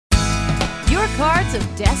Cards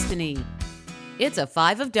of Destiny. It's a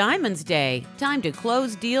Five of Diamonds day. Time to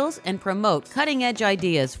close deals and promote cutting-edge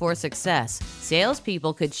ideas for success.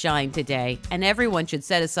 Salespeople could shine today, and everyone should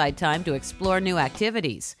set aside time to explore new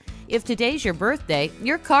activities. If today's your birthday,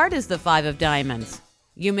 your card is the Five of Diamonds.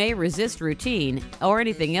 You may resist routine or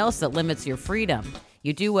anything else that limits your freedom.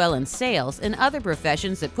 You do well in sales and other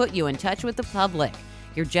professions that put you in touch with the public.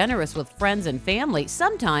 You're generous with friends and family,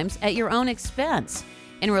 sometimes at your own expense.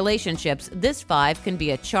 In relationships, this five can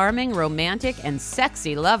be a charming, romantic, and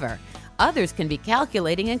sexy lover. Others can be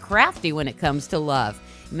calculating and crafty when it comes to love.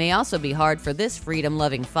 It may also be hard for this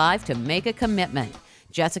freedom-loving five to make a commitment.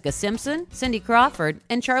 Jessica Simpson, Cindy Crawford,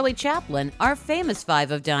 and Charlie Chaplin are famous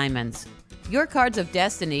Five of Diamonds. Your Cards of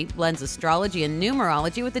Destiny blends astrology and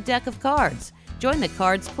numerology with a deck of cards. Join the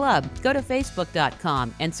Cards Club. Go to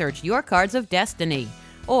Facebook.com and search Your Cards of Destiny.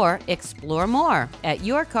 Or explore more at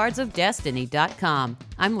yourcardsofdestiny.com.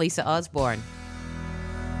 I'm Lisa Osborne.